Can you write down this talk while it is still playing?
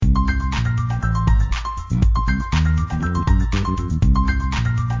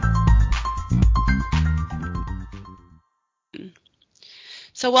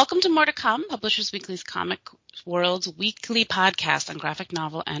So welcome to More to Come, Publishers Weekly's Comic World's weekly podcast on graphic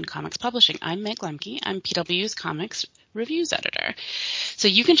novel and comics publishing. I'm Meg Lemke. I'm PW's comics reviews editor. So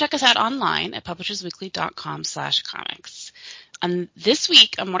you can check us out online at publishersweekly.com/comics. And this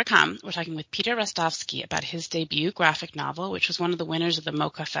week on More to Come, we're talking with Peter Rostovsky about his debut graphic novel, which was one of the winners of the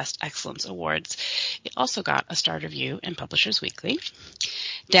MoCA Fest Excellence Awards. It also got a star review in Publishers Weekly.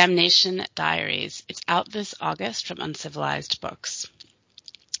 Damnation Diaries. It's out this August from Uncivilized Books.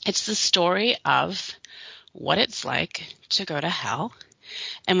 It's the story of what it's like to go to hell,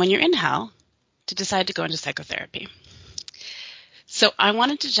 and when you're in hell, to decide to go into psychotherapy. So I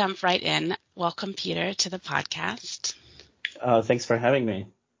wanted to jump right in. Welcome, Peter, to the podcast. Thanks for having me.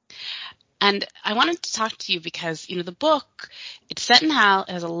 And I wanted to talk to you because, the book, it's set in hell.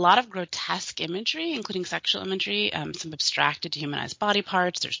 It has a lot of grotesque imagery, including sexual imagery, some abstracted, dehumanized body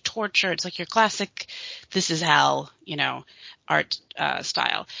parts. There's torture. It's like your classic, this is hell, art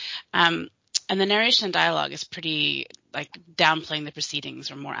style. And the narration and dialogue is pretty, downplaying the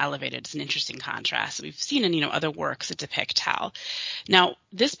proceedings or more elevated. It's an interesting contrast that we've seen in, other works that depict hell. Now,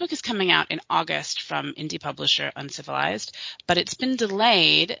 this book is coming out in August from indie publisher Uncivilized, but it's been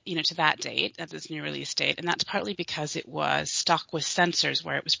delayed, to that date, at this new release date, and that's partly because it was stuck with censors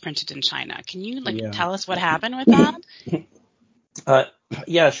where it was printed in China. Can you, tell us what happened with that?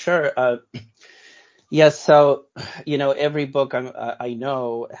 Yeah, sure. Yes, so, every book I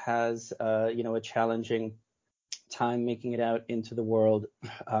know has, a challenging time making it out into the world,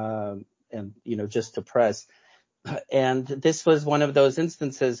 and, just to press. And this was one of those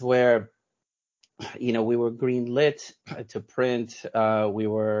instances where, we were green-lit to print.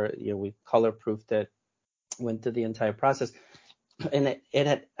 We color-proofed it, went through the entire process. And it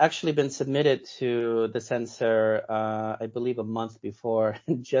had actually been submitted to the censor, I believe, a month before,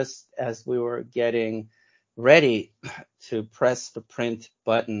 just as we were getting ready to press the print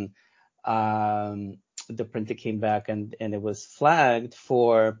button. The printer came back and it was flagged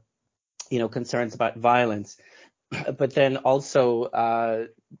for, concerns about violence. But then also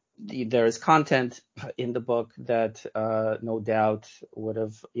there is content in the book that no doubt would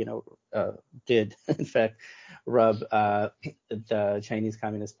have, did in fact rub the Chinese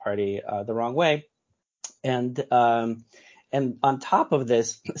Communist Party the wrong way. And on top of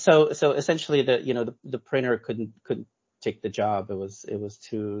this, so essentially the printer couldn't take the job. It was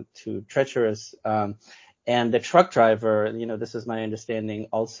too treacherous. And the truck driver, this is my understanding,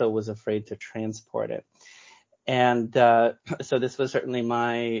 also was afraid to transport it. And so this was certainly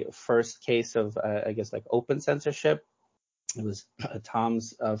my first case of, open censorship. It was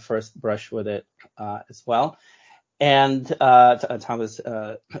Tom's first brush with it as well. And Tom was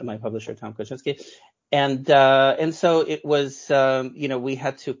my publisher, Tom Kuczynski. And so it was, we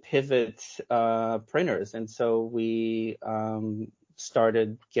had to pivot printers. And so we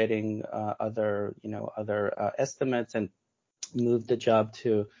started getting other estimates and moved the job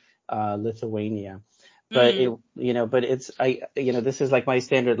to Lithuania. But this is like my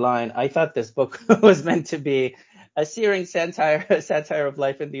standard line. I thought this book was meant to be a searing satire of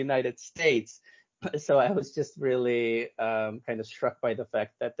life in the United States. So I was just really kind of struck by the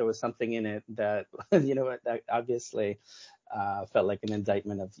fact that there was something in it that, that obviously felt like an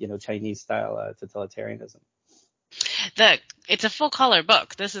indictment of, Chinese style totalitarianism. It's a full color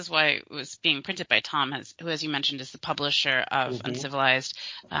book. This is why it was being printed by Tom, who, as you mentioned, is the publisher of Uncivilized,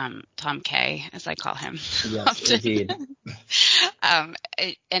 Tom K, as I call him. Yes, indeed.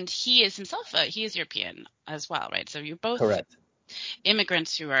 And he is himself, he is European as well, right? So you're both correct.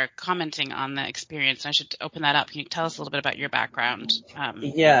 Immigrants who are commenting on the experience. I should open that up. Can you tell us a little bit about your background?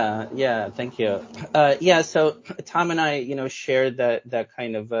 Yeah, thank you. So Tom and I, shared that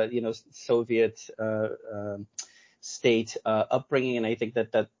kind of, Soviet state upbringing, and I think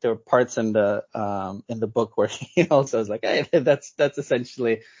that there are parts in the book where he also was like, hey, that's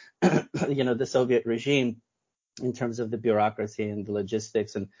essentially, the Soviet regime in terms of the bureaucracy and the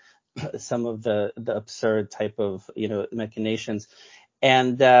logistics and some of the absurd type of, machinations.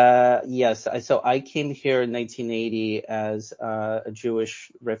 And so I came here in 1980 as a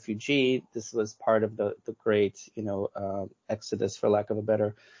Jewish refugee. This was part of the great, exodus, for lack of a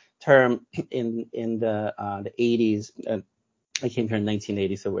better term, in the 80s. I came here in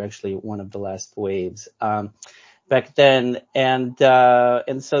 1980, so we're actually one of the last waves back then. And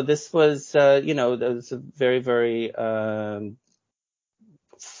so this was, there was a very, very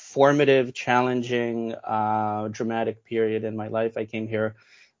formative, challenging, dramatic period in my life. I came here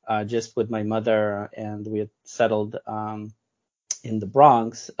just with my mother, and we had settled in the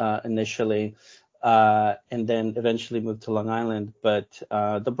Bronx initially. and then eventually moved to Long Island. But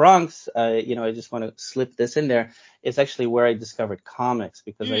the Bronx, I just want to slip this in there. It's actually where I discovered comics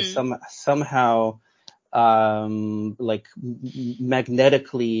because I somehow like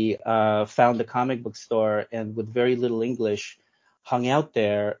magnetically found a comic book store and with very little English hung out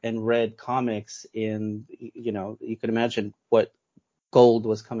there and read comics you could imagine what gold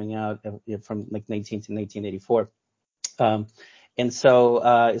was coming out from like 19 to 1984. And so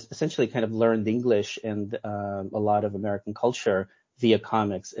essentially kind of learned English and a lot of American culture via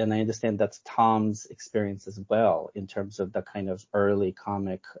comics. And I understand that's Tom's experience as well in terms of the kind of early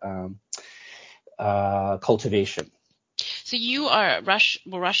comic cultivation. So you are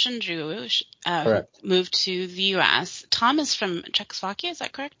Russian Jewish who moved to the U.S. Tom is from Czechoslovakia, is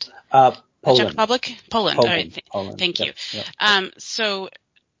that correct? Poland. Czech Republic? Poland. All right. Poland. Thank you. Yep. So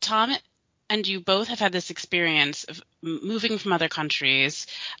Tom and you both have had this experience of moving from other countries,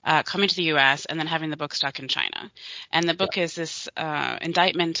 coming to the U.S., and then having the book stuck in China. And the book is this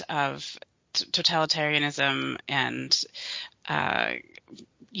indictment of totalitarianism and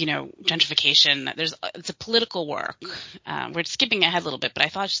gentrification. It's a political work. We're skipping ahead a little bit, but I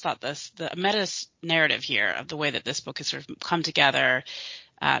just thought the meta narrative here of the way that this book has sort of come together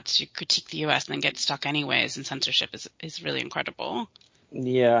to critique the U.S. and then get stuck anyways in censorship is really incredible.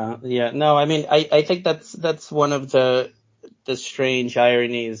 Yeah. No, I mean, I think that's one of the strange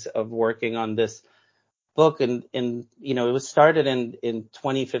ironies of working on this book. And it was started in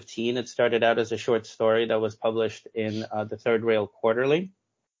 2015. It started out as a short story that was published in the Third Rail Quarterly.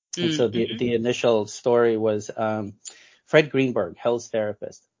 And so the initial story was Fred Greenberg, Hell's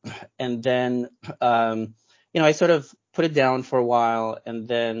Therapist. And then, I sort of put it down for a while. And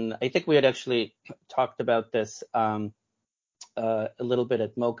then I think we had actually talked about this a little bit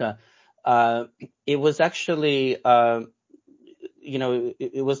at MoCA. It was actually, it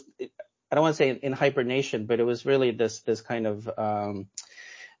was, I don't want to say in hibernation, but it was really this kind of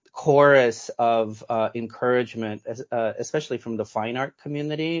chorus of encouragement, especially from the fine art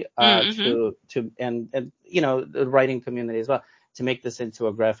community to and the writing community as well, to make this into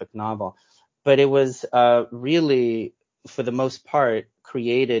a graphic novel. But it was really, for the most part,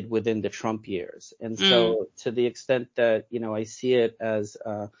 created within the Trump years. And so to the extent that, I see it as,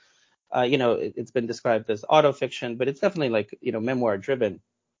 it's been described as autofiction, but it's definitely like, memoir driven.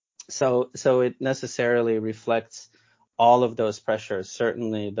 So it necessarily reflects all of those pressures,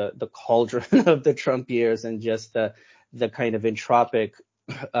 certainly the cauldron of the Trump years and just the kind of entropic,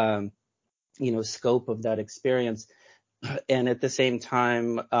 scope of that experience. And at the same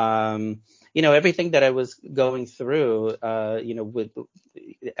time, everything that I was going through,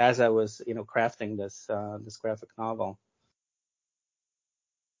 as I was, crafting this graphic novel.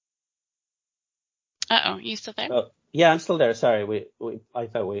 Uh-oh, you still there? Oh, yeah, I'm still there. Sorry, I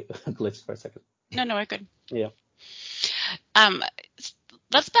thought we glitched for a second. No, we're good. Yeah.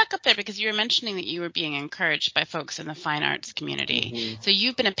 Let's back up there because you were mentioning that you were being encouraged by folks in the fine arts community. Mm-hmm. So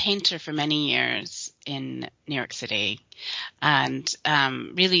you've been a painter for many years in New York City, and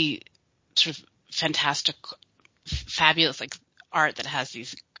really sort of fantastic, fabulous like art that has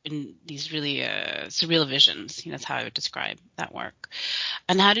these really surreal visions. That's how I would describe that work.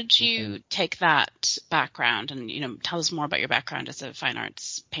 And how did you take that background and tell us more about your background as a fine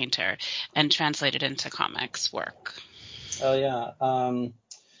arts painter and translate it into comics work? Oh yeah.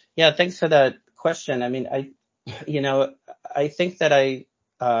 Yeah, thanks for that question. I mean, I think that I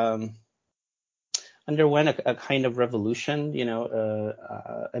underwent a kind of revolution.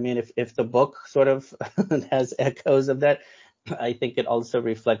 I mean, if the book sort of has echoes of that, I think it also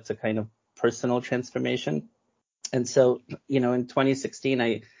reflects a kind of personal transformation. And so, in 2016,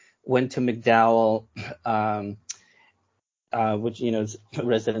 I went to McDowell, which, is a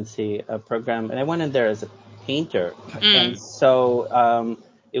residency program, and I went in there as a painter. And so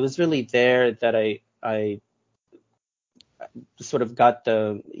it was really there that I sort of got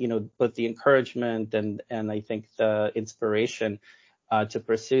the, both the encouragement and I think the inspiration to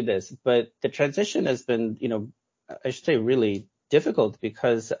pursue this. But the transition has been, I should say really difficult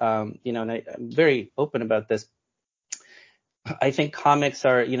because, and I'm very open about this. I think comics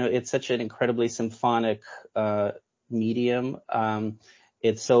are, it's such an incredibly symphonic medium.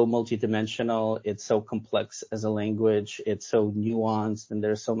 It's so multidimensional. It's so complex as a language. It's so nuanced, and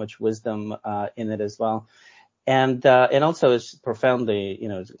there's so much wisdom in it as well. And also it's profoundly,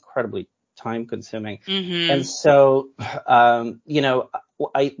 it's incredibly time consuming. Mm-hmm. And so,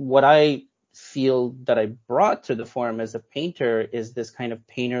 what I feel that I brought to the form as a painter is this kind of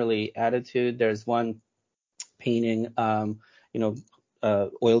painterly attitude. There's one painting, oil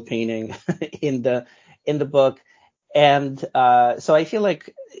painting in the book. And so I feel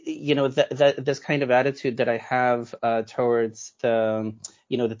like, that this kind of attitude that I have towards the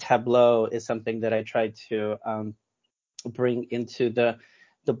tableau is something that I try to bring into the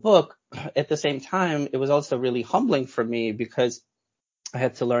book. At the same time, it was also really humbling for me because I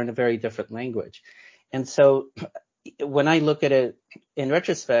had to learn a very different language. And so when I look at it in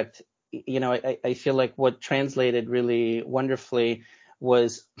retrospect, I feel like what translated really wonderfully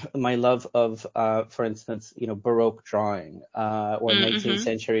was my love of, for instance, Baroque drawing, or 19th Mm-hmm.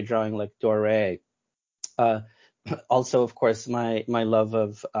 century drawing like Doré. Uh, Also, of course, my love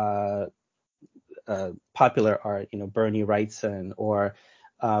of popular art, Bernie Wrightson or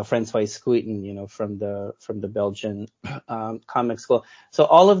Francois Squeaton, from the Belgian comic school. So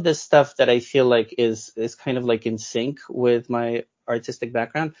all of this stuff that I feel like is kind of like in sync with my artistic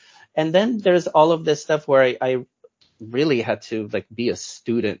background. And then there's all of this stuff where I really had to like be a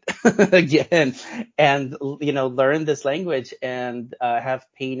student again and learn this language and have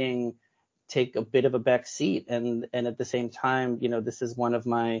painting take a bit of a back seat. And at the same time, this is one of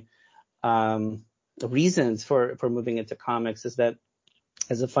my um, reasons for moving into comics, is that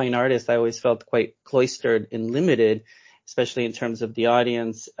as a fine artist, I always felt quite cloistered and limited, especially in terms of the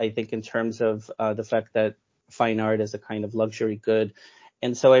audience. I think in terms of the fact that fine art is a kind of luxury good.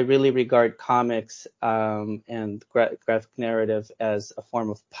 And so I really regard comics and graphic narrative as a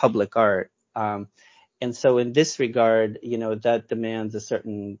form of public art. And so in this regard, that demands a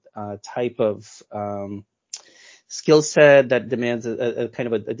certain type of skill set, that demands a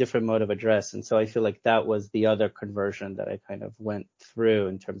kind of a different mode of address. And so I feel like that was the other conversion that I kind of went through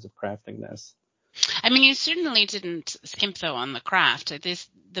in terms of crafting this. I mean, you certainly didn't skimp though on the craft.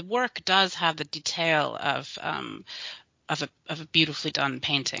 The work does have the detail of a beautifully done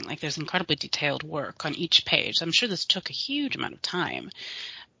painting. Like there's incredibly detailed work on each page. I'm sure this took a huge amount of time.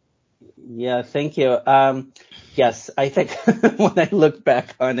 Yeah, thank you. Yes, I think when I look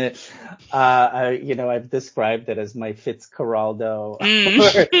back on it, I've described it as my Fitzcarraldo.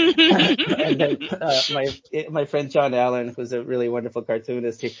 And then Mm. my friend John Allen, who's a really wonderful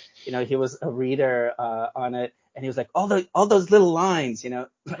cartoonist, he was a reader on it, and he was like, all those little lines, and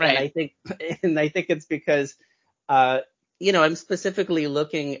Right. I think it's because I'm specifically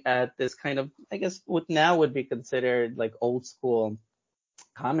looking at this kind of, I guess, what now would be considered like old school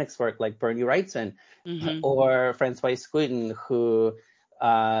comics work, like Bernie Wrightson Hmm. or Francois Squeaton, who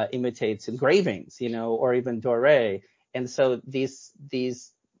imitates engravings, or even Doré. And so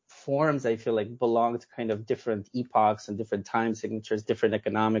these forms, I feel like, belong to kind of different epochs and different time signatures, different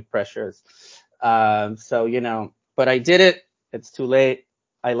economic pressures. So, but I did it. It's too late.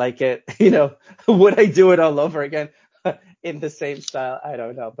 I like it. Would I do it all over again in the same style? I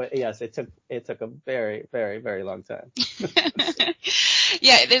don't know. But yes, it took a very, very, very long time.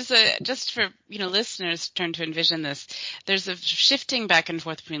 Yeah, there's just for, listeners trying to envision this, there's a shifting back and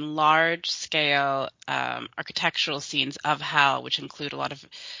forth between large scale architectural scenes of hell, which include a lot of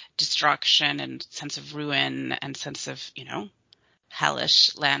destruction and sense of ruin and sense of,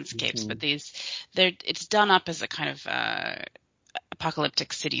 hellish landscapes. But Hmm. it's done up as a kind of apocalyptic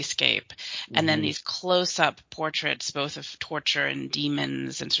cityscape, and then Hmm. these close-up portraits both of torture and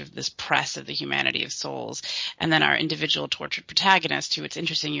demons and sort of this press of the humanity of souls, and then our individual tortured protagonist, who, it's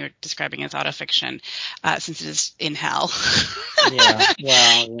interesting you're describing as autofiction, since it is in hell. Yeah.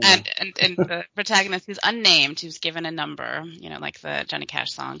 Well, And the protagonist who's unnamed, who's given a number, like the Johnny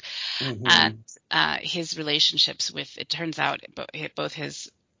Cash song, and Hmm. his relationships with, it turns out, both his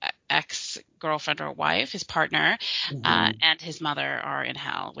ex-girlfriend or wife, his partner, Hmm. and his mother are in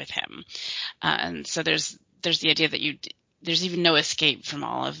hell with him. And so there's the idea that there's even no escape from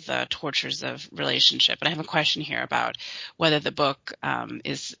all of the tortures of relationship. And I have a question here about whether the book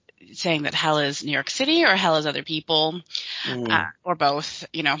is saying that hell is New York City or hell is other people, Mm. or both.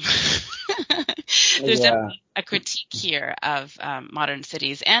 There's Yeah. definitely a critique here of modern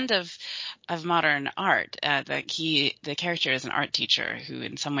cities and of modern art. The character is an art teacher who,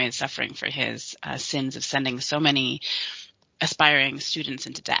 in some ways, is suffering for his sins of sending so many aspiring students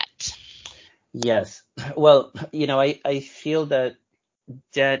into debt. Yes. Well, I feel that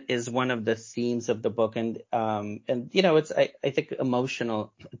debt is one of the themes of the book, and it's, I think,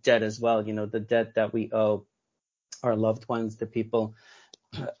 emotional debt as well. The debt that we owe our loved ones, the people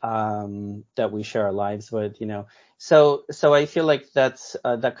that we share our lives with. So I feel like that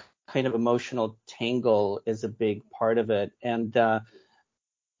kind of emotional tangle is a big part of it. And I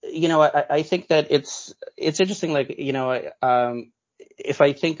think that it's interesting, like, if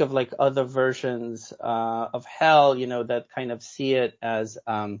I think of like other versions of hell, that kind of see it as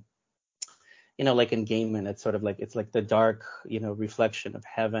like in Gaiman, it's sort of like, it's like the dark, reflection of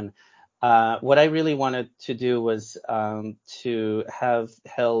heaven. What I really wanted to do was to have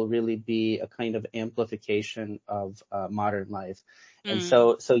hell really be a kind of amplification of modern life. And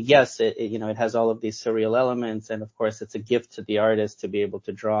Mm. so yes, it has all of these surreal elements, and of course, it's a gift to the artist to be able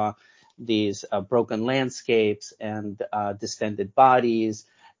to draw these broken landscapes and distended bodies,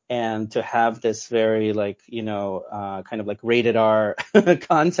 and to have this very kind of like rated R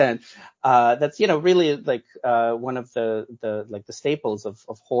content that's really like one of the staples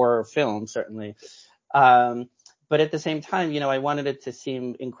of horror film, certainly. Um, but at the same time, I wanted it to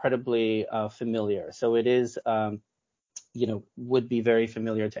seem incredibly familiar. So it is, would be very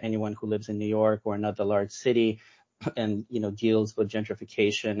familiar to anyone who lives in New York or another large city, and deals with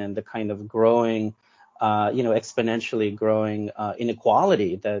gentrification and the kind of growing, exponentially growing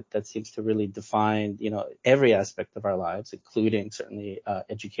inequality that seems to really define every aspect of our lives, including certainly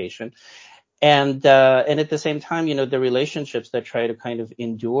education. And at the same time, the relationships that try to kind of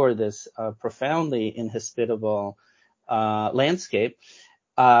endure this profoundly inhospitable landscape.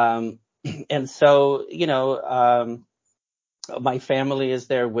 Um, and so, my family is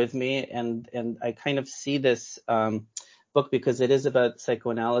there with me, and I kind of see this book, because it is about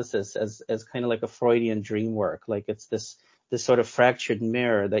psychoanalysis, as kind of like a Freudian dream work. Like it's this sort of fractured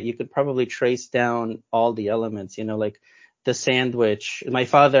mirror that you could probably trace down all the elements, like the sandwich. My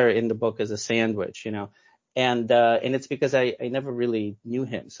father in the book is a sandwich, and it's because I never really knew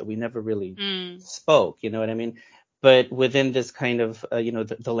him, so we never really Mm. spoke, you know what I mean? But within this kind of,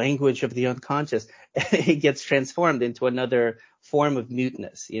 the language of the unconscious, it gets transformed into another form of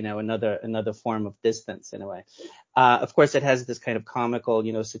muteness, another form of distance in a way. Of course, it has this kind of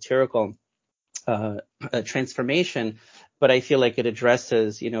comical, satirical transformation, but I feel like it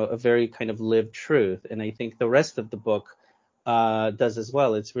addresses, a very kind of lived truth. And I think the rest of the book does as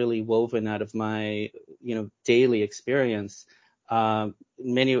well. It's really woven out of my, daily experience.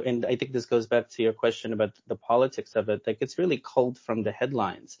 And I think this goes back to your question about the politics of it. Like it's really culled from the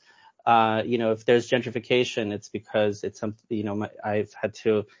headlines. If there's gentrification, it's because it's something, I've had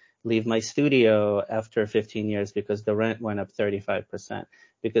to leave my studio after 15 years because the rent went up 35%,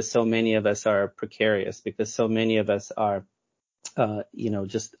 because so many of us are precarious, because so many of us are,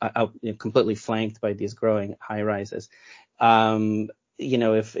 just out, completely flanked by these growing high rises.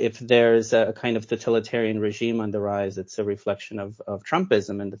 If there's a kind of totalitarian regime on the rise, it's a reflection of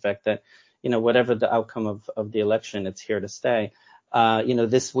Trumpism and the fact that, whatever the outcome of the election, it's here to stay.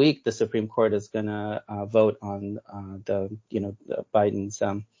 This week, the Supreme Court is going to vote on the Biden's,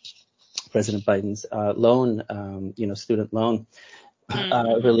 President Biden's loan, student loan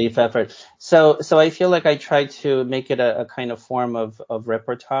Mm-hmm. relief effort. So I feel like I tried to make it a kind of form of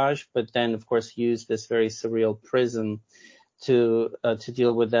reportage, but then of course use this very surreal prism to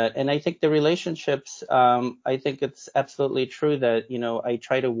deal with that. And I think the relationships, I think it's absolutely true that, I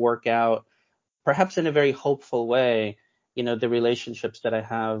try to work out, perhaps in a very hopeful way, the relationships that I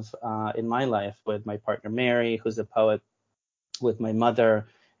have in my life with my partner Mary, who's a poet, with my mother,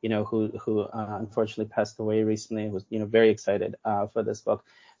 who unfortunately passed away recently. I was, very excited for this book.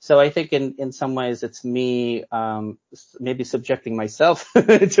 So I think in some ways it's me maybe subjecting myself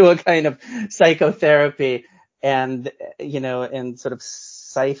to a kind of psychotherapy, and and sort of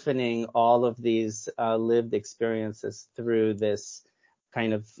siphoning all of these lived experiences through this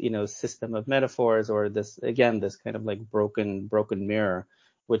kind of system of metaphors, or this kind of like broken mirror,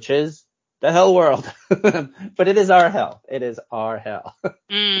 which is the hell world. But it is our hell. It is our hell.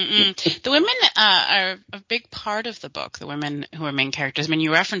 Mm-mm. The women are a big part of the book, the women who are main characters. I mean,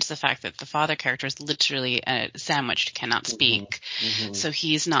 you referenced the fact that the father character is literally sandwiched, cannot Mm-hmm. speak, Mm-hmm. so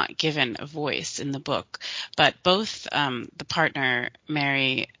he's not given a voice in the book. But both the partner,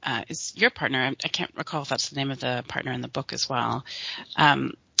 Mary, is your partner. I can't recall if that's the name of the partner in the book as well.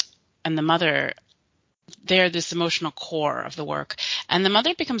 Um, and the mother, they're this emotional core of the work. And the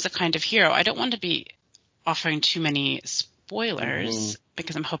mother becomes a kind of hero. I don't want to be offering too many Mm-hmm. spoilers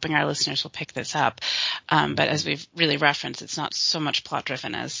because I'm hoping our listeners will pick this up. But as we've really referenced, it's not so much plot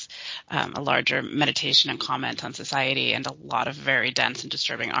driven as a larger meditation and comment on society and a lot of very dense and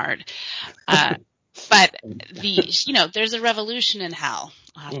disturbing art. Uh, but there's a revolution in hell,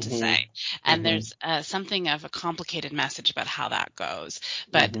 I'll have to say. Mm-hmm. And Mm-hmm. there's something of a complicated message about how that goes.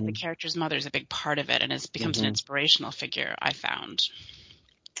 But the Mm-hmm. character's mother is a big part of it and becomes an Mm-hmm. inspirational figure, I found.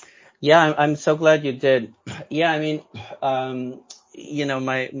 Yeah, I'm so glad you did. Yeah, I mean,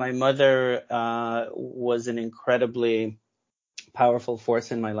 my mother was an incredibly powerful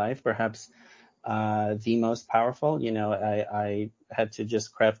force in my life, perhaps the most powerful. I had to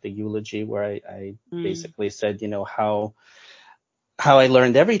just craft a eulogy where I Mm. basically said, how I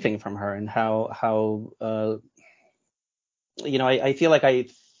learned everything from her, and how I feel like I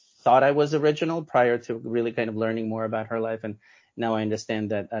thought I was original prior to really kind of learning more about her life. And now I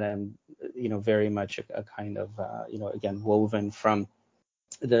understand that I'm, very much a kind of, again, woven from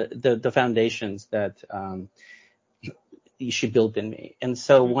the foundations that she built in me. And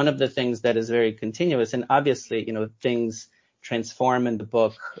so Mhm. one of the things that is very continuous, and obviously, things transform in the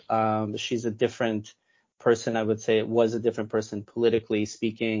book. She's a different person. I would say it was a different person politically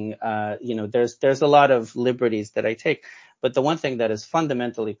speaking. There's a lot of liberties that I take, but the one thing that is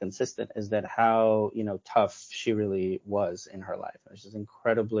fundamentally consistent is that how, tough she really was in her life. She's an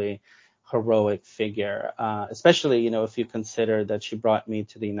incredibly heroic figure, especially, if you consider that she brought me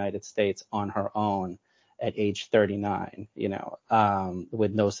to the United States on her own at age 39,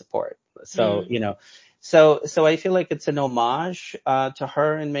 with no support. So, Mm. so I feel like it's an homage to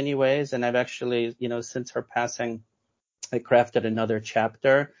her in many ways. And I've actually, since her passing, I crafted another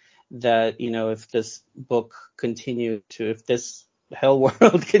chapter that, if this book if this hell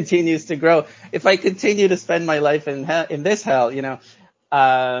world continues to grow, if I continue to spend my life in this hell,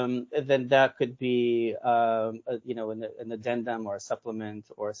 then that could be, an addendum or a supplement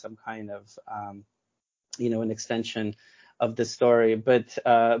or some kind of, an extension of the story. But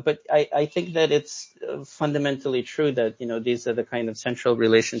I think that it's fundamentally true that, these are the kind of central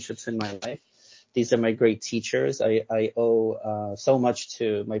relationships in my life. These are my great teachers. I owe so much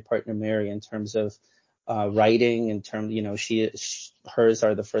to my partner Mary in terms of writing. In terms, hers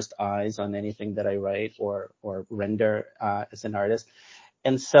are the first eyes on anything that I write or render as an artist.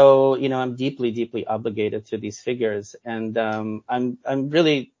 And so, I'm deeply, deeply obligated to these figures. And I'm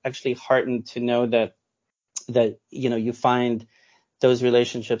really actually heartened to know that you find those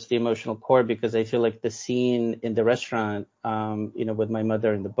relationships the emotional core, because I feel like the scene in the restaurant, with my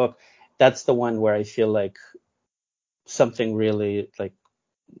mother in the book, that's the one where I feel like something really like,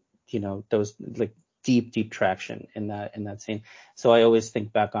 those like deep traction in that scene. So I always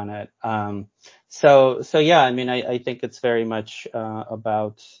think back on it. So yeah, I mean, I think it's very much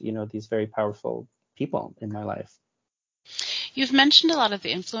about, these very powerful people in my life. You've mentioned a lot of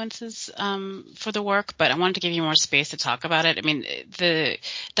the influences for the work, but I wanted to give you more space to talk about it. I mean, the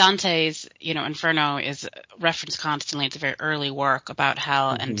Dante's, Inferno is referenced constantly. It's a very early work about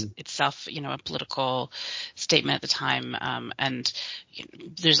hell and Mm-hmm. itself, a political statement at the time. And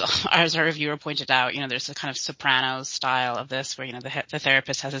there's, as our reviewer pointed out, there's a kind of Sopranos style of this where, the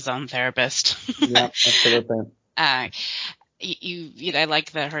therapist has his own therapist. Yeah, absolutely. uh, I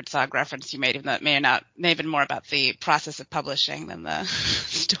like the Herzog reference you made, even though it may have been more about the process of publishing than the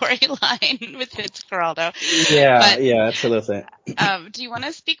storyline with Fitzcarraldo. Yeah, But yeah, absolutely. do you want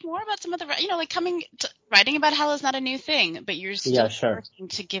to speak more about some of the, writing about hell is not a new thing, but you're Yeah, still sure. working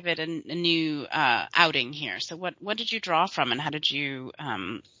to give it a new outing here. So what did you draw from, and how did you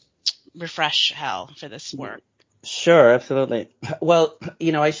refresh hell for this work? Sure, absolutely. Well,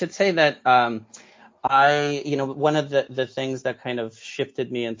 I should say that one of the things that kind of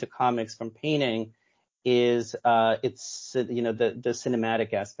shifted me into comics from painting is it's the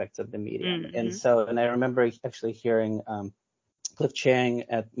cinematic aspects of the medium. And Mm-hmm. so, and I remember actually hearing Cliff Chiang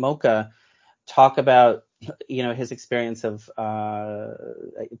at MoCA talk about his experience of I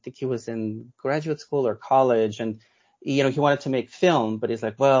think he was in graduate school or college, and he wanted to make film, but he's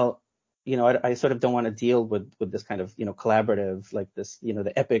like, well, I sort of don't want to deal with this kind of collaborative, like this,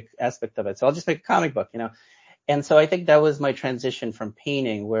 the epic aspect of it, so I'll just make a comic book. And so I think that was my transition from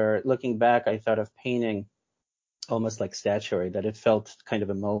painting, where looking back I thought of painting almost like statuary, that it felt kind of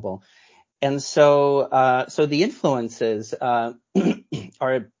immobile. And so the influences are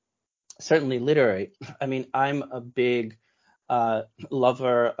certainly literary. I mean, I'm a big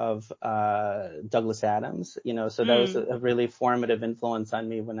lover of Douglas Adams, so that was a really formative influence on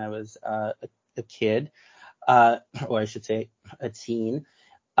me when I was a kid, or I should say a teen.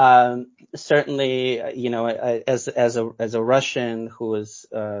 Certainly, as a Russian who was,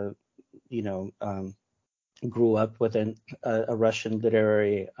 you know, um, grew up within a Russian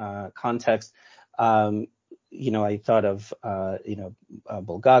literary context, um, I thought of,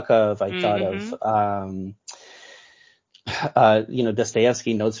 Bulgakov. I thought of, Mm-hmm.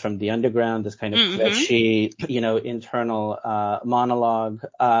 Dostoevsky, Notes from the Underground, this kind of Mm-hmm. Qureshi, internal monologue.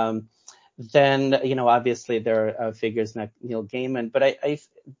 Then, obviously there are figures like Neil Gaiman, but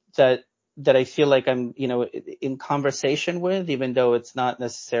that that I feel like I'm, in conversation with, even though it's not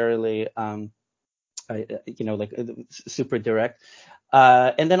necessarily, like super direct.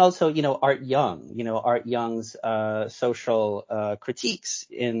 And then also, Art Young, Art Young's social critiques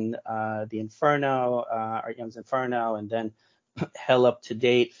in the Inferno, Art Young's Inferno, and then Hell Up to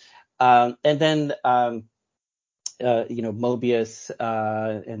Date. And then, Mobius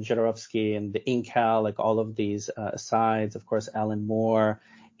and Jodorowsky and the Incal, like all of these asides, of course, Alan Moore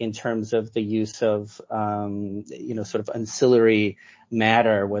in terms of the use of, sort of ancillary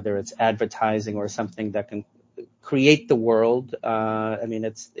matter, whether it's advertising or something that can create the world. I mean,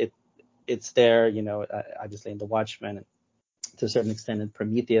 it's there, obviously in The Watchmen, and to a certain extent in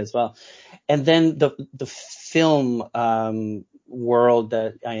Promethea as well. And then the film world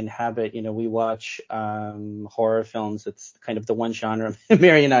that I inhabit, we watch horror films. It's kind of the one genre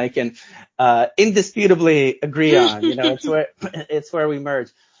Mary and I can indisputably agree on. It's where we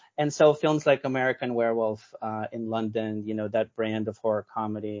merge. And so films like American Werewolf in London, that brand of horror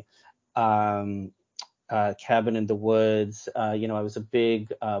comedy, Cabin in the Woods. I was a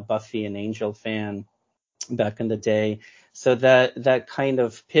big Buffy and Angel fan back in the day. So that kind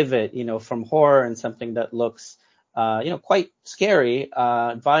of pivot, from horror and something that looks, quite scary,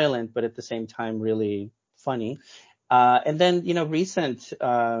 violent, but at the same time really funny. And then, recent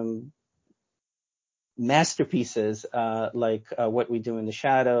masterpieces like What We Do in the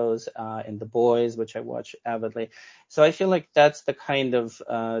Shadows and The Boys, which I watch avidly. So I feel like that's the kind of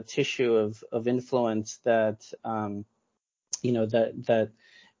tissue of influence that, that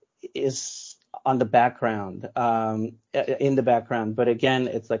is on the background, in the background. But again,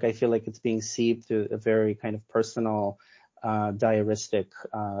 it's like I feel like it's being seeped through a very kind of personal, diaristic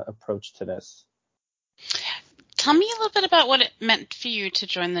approach to this. Tell me a little bit about what it meant for you to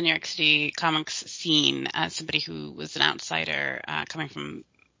join the New York City comics scene as somebody who was an outsider coming from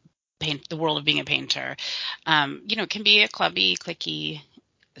the world of being a painter. It can be a clubby, cliquey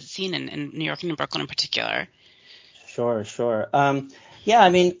scene in New York and in Brooklyn in particular. Sure. Yeah,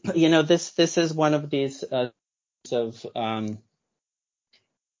 I mean, this is one of these of I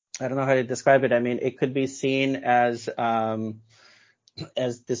don't know how to describe it. I mean, it could be seen as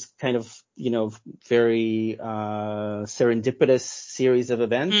this kind of, very serendipitous series of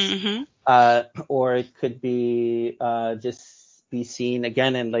events, or it could be just be seen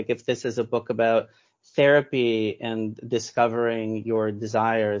again. And like, if this is a book about therapy and discovering your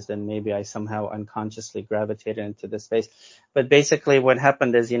desires, then maybe I somehow unconsciously gravitated into this space. But basically what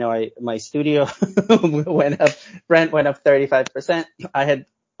happened is, my studio rent went up 35%. I had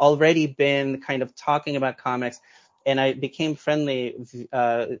already been kind of talking about comics, and I became friendly,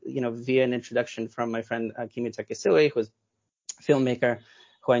 via an introduction from my friend Kimi Takesui, who's a filmmaker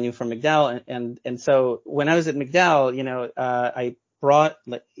who I knew from McDowell. And so when I was at McDowell, I brought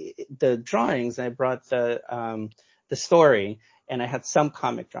the drawings, and I brought the story, and I had some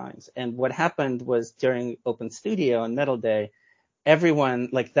comic drawings. And what happened was, during Open Studio on Metal Day, everyone,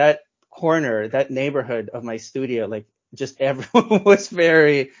 like that corner, that neighborhood of my studio, like just everyone was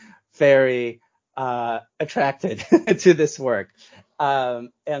very, very attracted to this work.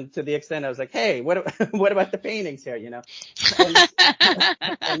 And to the extent I was like, hey, what about the paintings here,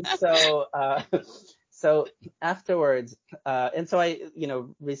 And so afterwards, and so I,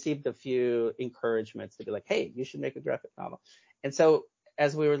 received a few encouragements to be like, hey, you should make a graphic novel. And so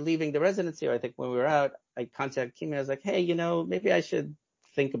as we were leaving the residency, or I think when we were out, I contacted Kimi. I was like, hey, maybe I should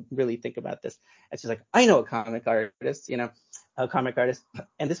really think about this. And she's like, I know a comic artist, and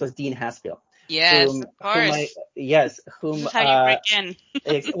this was Dean Haspiel. Yes, of course. Whom This is how you break in.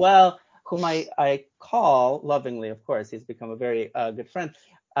 whom I call lovingly, of course, he's become a very good friend,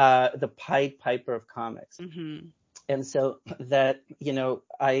 the Pied Piper of comics. Mm-hmm. And so that,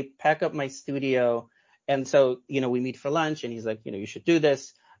 I pack up my studio, and so, we meet for lunch, and he's like, you should do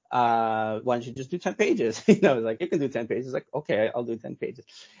this. Why don't you just do 10 pages? Like, you can do 10 pages. Like, okay, I'll do 10 pages.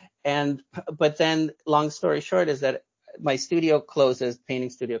 But then, long story short, is that my studio closes,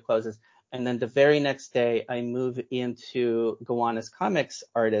 painting studio closes. And then the very next day, I move into Gowanus Comics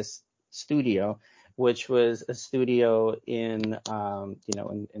Artist Studio, which was a studio in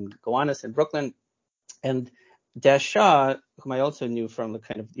Gowanus in Brooklyn. And Dash Shaw, whom I also knew from the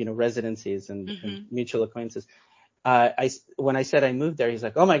kind of, residencies and mutual acquaintances, when I said I moved there, he's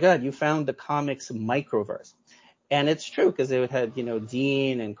like, oh my God, you found the comics microverse. And it's true, because they would have,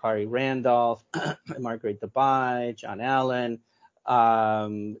 Dean and Kari Randolph, Marguerite Dubai, John Allen,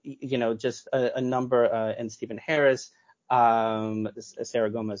 just a number, and Stephen Harris, Sarah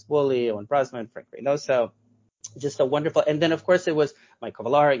Gomez Woolley, Owen Brosman, Frank Reynoso, just a wonderful. And then, of course, it was Mike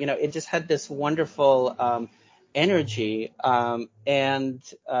Kovalara. It just had this wonderful energy. And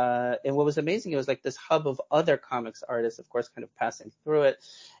what was amazing, it was like this hub of other comics artists, of course, kind of passing through it.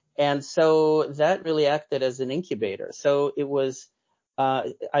 And so that really acted as an incubator. So it was,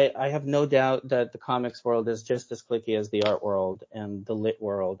 I have no doubt that the comics world is just as cliquey as the art world and the lit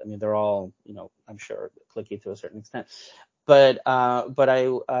world. I mean, they're all, I'm sure cliquey to a certain extent. But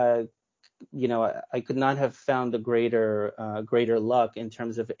I could not have found a greater luck in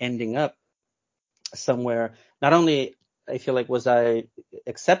terms of ending up somewhere, not only I feel like was I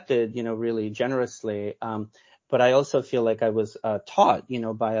accepted, really generously. But I also feel like I was taught,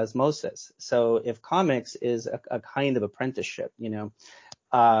 by osmosis. So if comics is a kind of apprenticeship,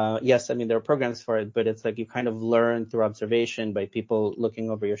 yes, I mean, there are programs for it, but it's like you kind of learn through observation by people looking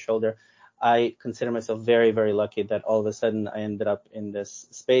over your shoulder. I consider myself very, very lucky that all of a sudden I ended up in this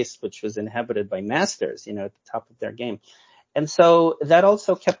space, which was inhabited by masters, at the top of their game. And so that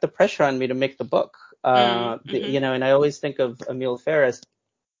also kept the pressure on me to make the book. And I always think of Emil Ferris,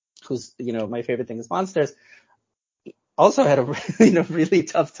 who's, my favorite thing is monsters, also had a really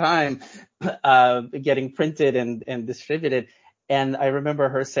tough time getting printed and distributed. And I remember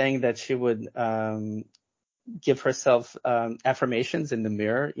her saying that she would give herself affirmations in the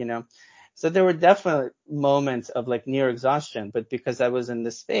mirror, So there were definitely moments of like near exhaustion, but because I was in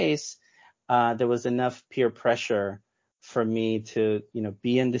the space, there was enough peer pressure for me to,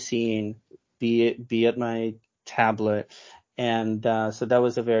 be in the scene, be at my tablet. And so that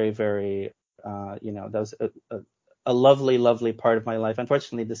was a very, very, that was a lovely, lovely part of my life.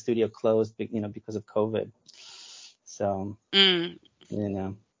 Unfortunately, the studio closed, because of COVID. So,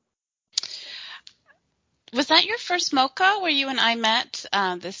 Was that your first MoCA where you and I met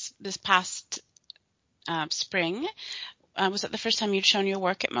this past spring? Was that the first time you'd shown your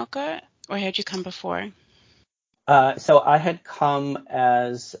work at MoCA, or had you come before? So I had come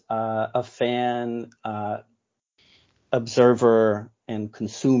as a fan, observer, and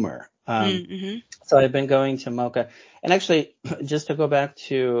consumer. So I've been going to MoCA, and actually, just to go back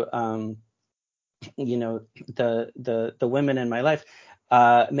to the women in my life.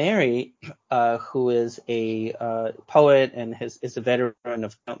 Mary, who is a poet and is a veteran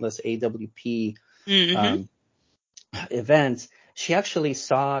of countless AWP events, she actually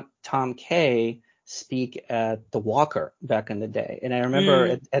saw Tom Kay speak at the Walker back in the day. And I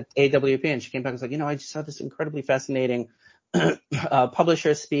remember at AWP, and she came back and was like, I just saw this incredibly fascinating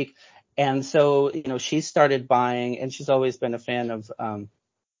publisher speak. And so, she started buying, and she's always been a fan of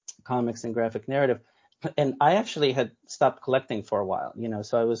comics and graphic narrative. And I actually had stopped collecting for a while,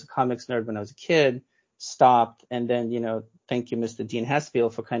 so I was a comics nerd when I was a kid, stopped, and then, thank you, Mr. Dean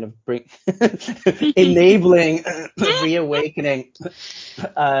Haspiel, for kind of enabling, reawakening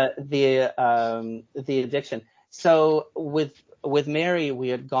the addiction. So with Mary, we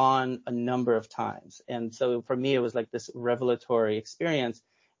had gone a number of times. And so for me, it was like this revelatory experience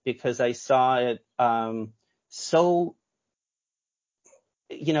because I saw it so,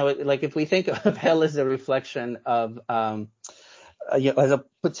 like if we think of hell as a reflection of, as a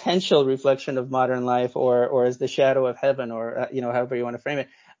potential reflection of modern life or as the shadow of heaven or, however you want to frame it,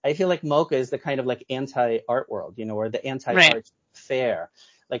 I feel like MoCA is the kind of like anti-art world, or the anti-art fair.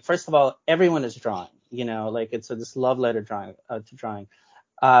 Like, first of all, everyone is drawing, like it's this love letter to drawing.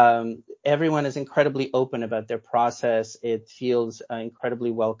 Everyone is incredibly open about their process. It feels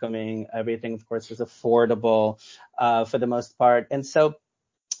incredibly welcoming. Everything, of course, is affordable for the most part. And so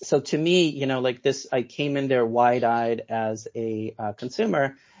to me, like this, I came in there wide-eyed as a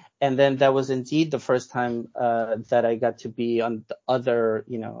consumer, and then that was indeed the first time that I got to be on the other,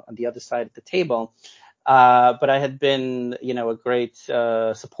 on the other side of the table. But I had been, a great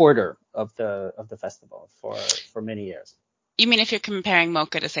supporter of the festival for many years. You mean if you're comparing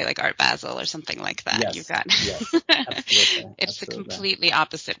MoCA to, say, like Art Basel or something like that? Yes, you've got absolutely. It's the completely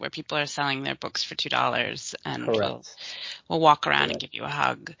opposite, where people are selling their books for $2 and will walk around and give you a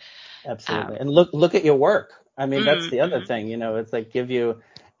hug. Absolutely. And look at your work. I mean, that's the other thing, it's like give you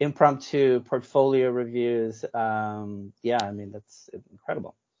impromptu portfolio reviews. I mean, that's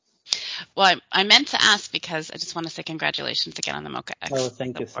incredible. Well, I meant to ask because I just want to say congratulations again on the MoCA X. Oh,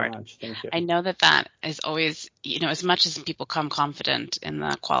 thank you so much. Thank you. I know that is always, as much as people come confident in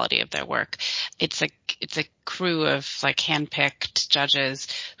the quality of their work, it's a crew of like handpicked judges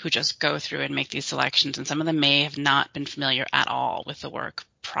who just go through and make these selections, and some of them may have not been familiar at all with the work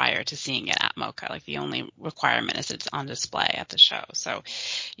prior to seeing it at MoCA. Like, the only requirement is it's on display at the show. So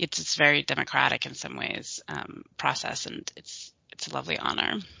it's very democratic in some ways, process, and it's a lovely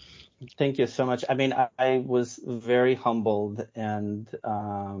honor. Thank you so much. I mean, I was very humbled and,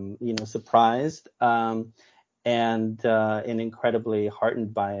 surprised, and incredibly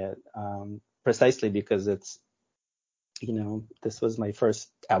heartened by it, precisely because it's, this was my first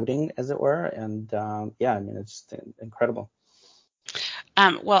outing, as it were. And, I mean, it's incredible.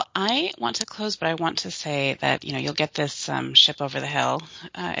 Well, I want to close, but I want to say that, you'll get this ship over the hill.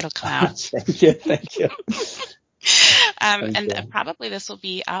 It'll come out. Thank you. And probably this will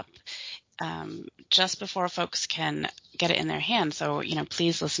be up just before folks can get it in their hands. So,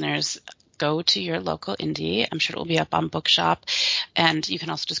 please, listeners, go to your local indie. I'm sure it will be up on Bookshop, and you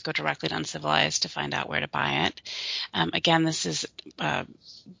can also just go directly to Uncivilized to find out where to buy it. Again, this is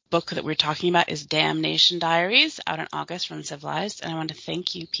book that we're talking about is Damnation Diaries, out in August from Uncivilized. And I want to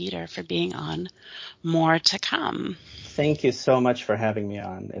thank you, Peter, for being on More to Come. Thank you so much for having me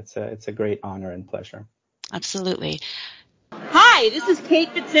on. It's a great honor and pleasure. Absolutely. Hi, this is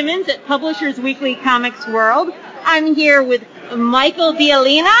Kate Fitzsimmons at Publishers Weekly Comics World. I'm here with Michael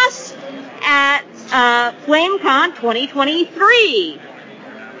Dialinas at Flamecon 2023.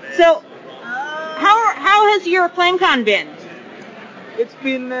 So, how has your Flamecon been? It's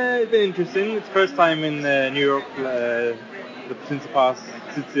been interesting. It's the first time in New York since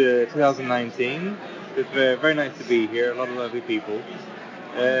 2019. It's very nice to be here. A lot of lovely people.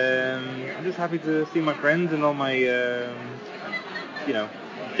 I'm just happy to see my friends and all my,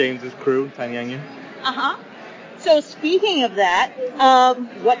 James's crew, Tiny Onion. Uh-huh. So speaking of that,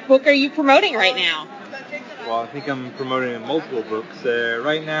 what book are you promoting right now? Well, I think I'm promoting multiple books.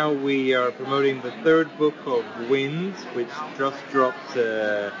 Right now we are promoting the third book of Winds, which just dropped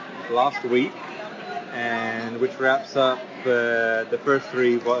last week, and which wraps up the first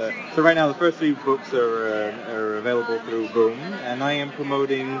three. So right now the first three books are available through Boom, and I am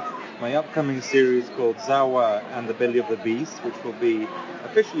promoting my upcoming series called Zawa and the Belly of the Beast, which will be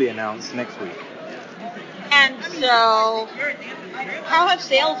officially announced next week. And so, how have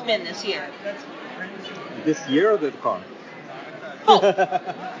sales been this year? This year or the con? Oh,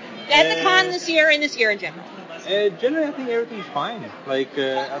 at the con this year and this year in general. Generally, I think everything's fine. Like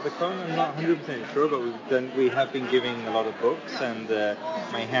at the con, I'm not 100% sure, but we have been giving a lot of books, and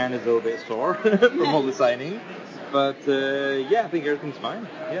my hand is a little bit sore from all the signing. But I think everything's fine.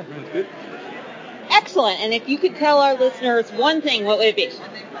 Yeah, everything's good. Excellent. And if you could tell our listeners one thing, what would it be?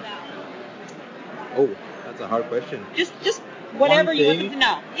 Oh, that's a hard question. Just whatever you want them to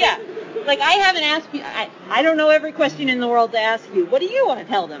know. Yeah. Like, I haven't asked you, I don't know every question in the world to ask you. What do you want to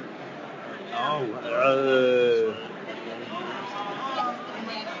tell them?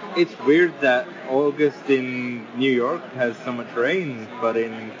 It's weird that August in New York has so much rain, but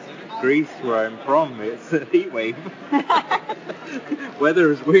in Greece, where I'm from, it's a heat wave.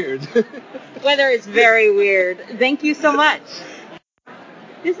 Weather is weird. Weather is very weird. Thank you so much.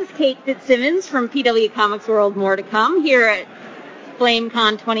 This is Kate Fitzsimmons from PW Comics World. More to Come here at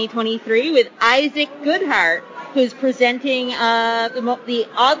Flamecon 2023 with Isaac Goodhart, who's presenting the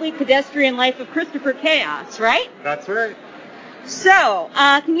Oddly Pedestrian Life of Christopher Chaos, right? That's right. So,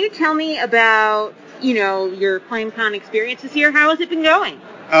 can you tell me about, your Flamecon experience this year? How has it been going?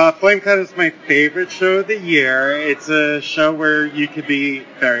 Flamecon is my favorite show of the year. It's a show where you could be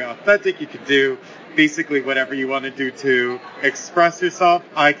very authentic. You could do basically whatever you want to do to express yourself.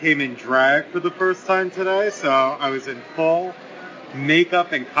 I came in drag for the first time today, so I was in full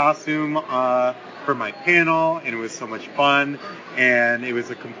makeup and costume for my panel, and it was so much fun, and it was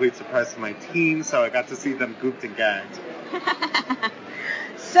a complete surprise to my team, so I got to see them gooped and gagged.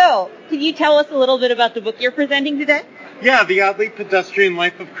 So, can you tell us a little bit about the book you're presenting today? Yeah, The Oddly Pedestrian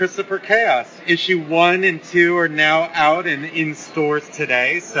Life of Christopher Chaos. Issue 1 and 2 are now out and in stores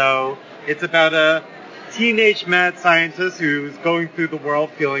today, so it's about a teenage mad scientist who's going through the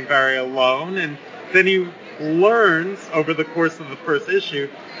world feeling very alone, and then he learns over the course of the first issue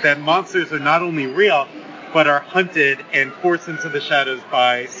that monsters are not only real, but are hunted and forced into the shadows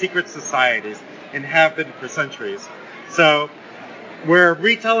by secret societies and have been for centuries. So we're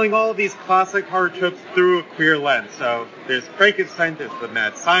retelling all of these classic horror tropes through a queer lens. So there's Frankenstein, there's the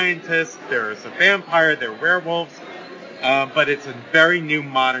mad scientist, there's a vampire, there are werewolves, but it's a very new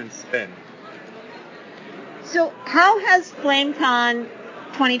modern spin. So how has Flamecon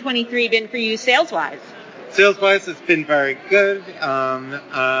 2023 been for you sales-wise? Sales-wise, it's been very good.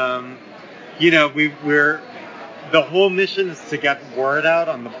 The whole mission is to get word out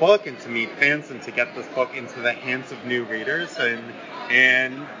on the book and to meet fans and to get this book into the hands of new readers.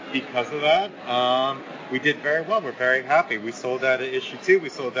 And because of that, we did very well. We're very happy. We sold out of issue 2. We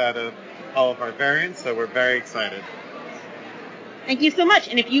sold out of all of our variants, so we're very excited. Thank you so much.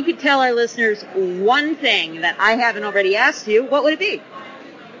 And if you could tell our listeners one thing that I haven't already asked you, what would it be?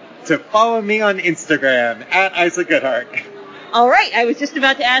 To follow me on Instagram, at Isaac Goodhart. All right. I was just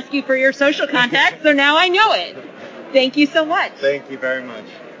about to ask you for your social contact, so now I know it. Thank you so much. Thank you very much.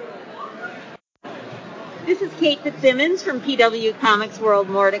 This is Kate Fitzsimmons from PW Comics World.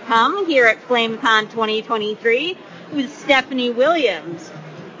 More to Come here at Flamecon 2023 with Stephanie Williams.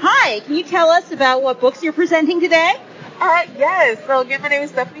 Hi. Can you tell us about what books you're presenting today? Yes. So again, my name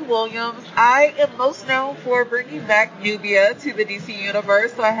is Stephanie Williams. I am most known for bringing back Nubia to the DC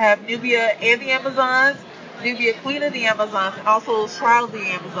universe. So I have Nubia and the Amazons, Nubia Queen of the Amazons, and also Shroud of the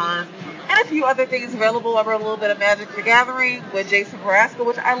Amazons. and a few other things available. I wrote a little bit of Magic the Gathering with Jason Carrasco,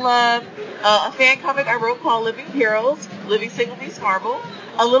 which I love. A fan comic I wrote called Living Heroes, Living Single Beast Marvel.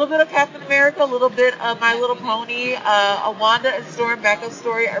 A little bit of Captain America, a little bit of My Little Pony, a Wanda and Storm backup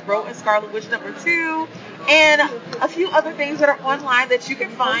story I wrote in Scarlet Witch #2, and a few other things that are online that you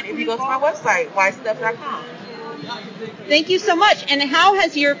can find if you go to my website, ystuff.com. Thank you so much. And how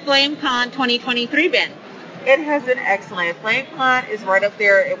has your Flamecon 2023 been? It has been excellent. Flamecon is right up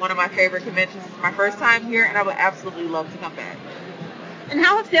there at one of my favorite conventions. It's my first time here, and I would absolutely love to come back. And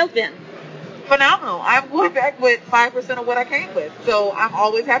how have sales been? Phenomenal. I'm going back with 5% of what I came with, so I'm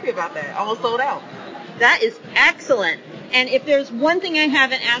always happy about that. Almost sold out. That is excellent. And if there's one thing I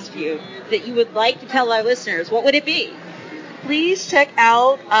haven't asked you that you would like to tell our listeners, what would it be? Please check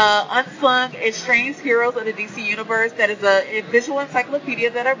out Unsung Estranged Heroes of the DC Universe. That is a visual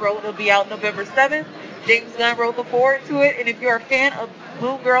encyclopedia that I wrote. It'll be out November 7th. James Gunn wrote the foreword to it. And if you're a fan of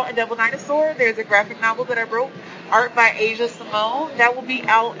Moon Girl and Devil Dinosaur, there's a graphic novel that I wrote, art by Asia Simone. That will be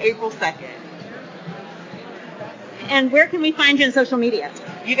out April 2nd. And where can we find you on social media?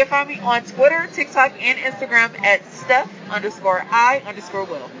 You can find me on Twitter, TikTok, and Instagram at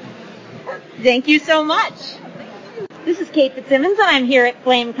Steph_I_Will. Thank you so much. This is Kate Fitzsimmons, and I'm here at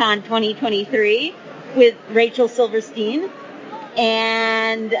Flamecon 2023 with Rachel Silverstein.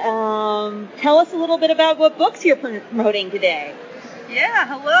 And tell us a little bit about what books you're promoting today. Yeah,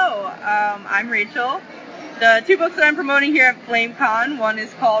 hello. I'm Rachel. The two books that I'm promoting here at Flamecon, one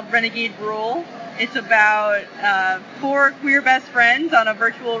is called Renegade Rule. It's about 4 queer best friends on a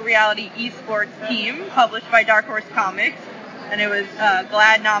virtual reality esports team, published by Dark Horse Comics, and it was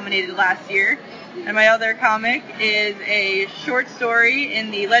GLAAD nominated last year. And my other comic is a short story in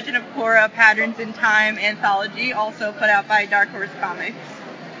the Legend of Korra Patterns in Time anthology, also put out by Dark Horse Comics.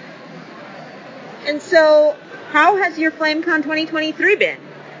 And so, how has your Flamecon 2023 been?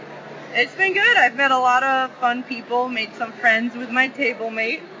 It's been good. I've met a lot of fun people, made some friends with my table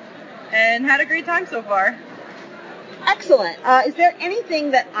mate, and had a great time so far. Excellent. Is there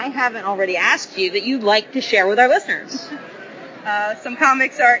anything that I haven't already asked you that you'd like to share with our listeners? Some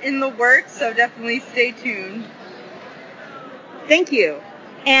comics are in the works, so definitely stay tuned. Thank you.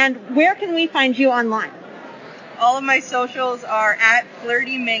 And where can we find you online? All of my socials are at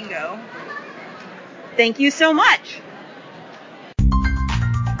Flirty Mango. Thank you so much.